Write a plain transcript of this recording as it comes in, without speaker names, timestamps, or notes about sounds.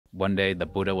One day, the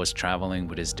Buddha was traveling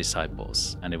with his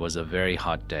disciples, and it was a very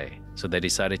hot day, so they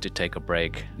decided to take a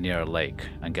break near a lake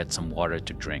and get some water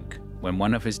to drink. When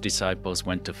one of his disciples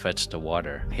went to fetch the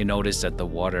water, he noticed that the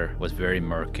water was very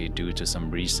murky due to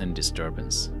some recent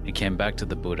disturbance. He came back to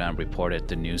the Buddha and reported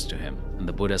the news to him, and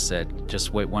the Buddha said,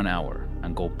 "Just wait 1 hour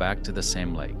and go back to the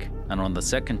same lake." And on the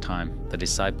second time, the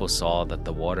disciple saw that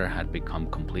the water had become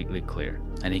completely clear,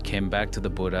 and he came back to the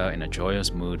Buddha in a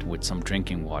joyous mood with some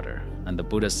drinking water. And the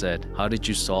Buddha said, "How did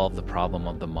you solve the problem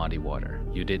of the muddy water?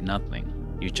 You did nothing.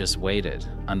 You just waited,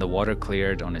 and the water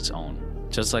cleared on its own."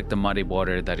 Just like the muddy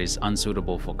water that is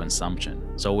unsuitable for consumption,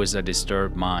 so is a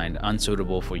disturbed mind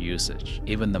unsuitable for usage.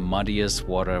 Even the muddiest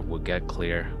water will get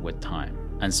clear with time,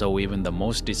 and so even the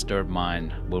most disturbed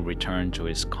mind will return to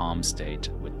its calm state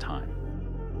with time.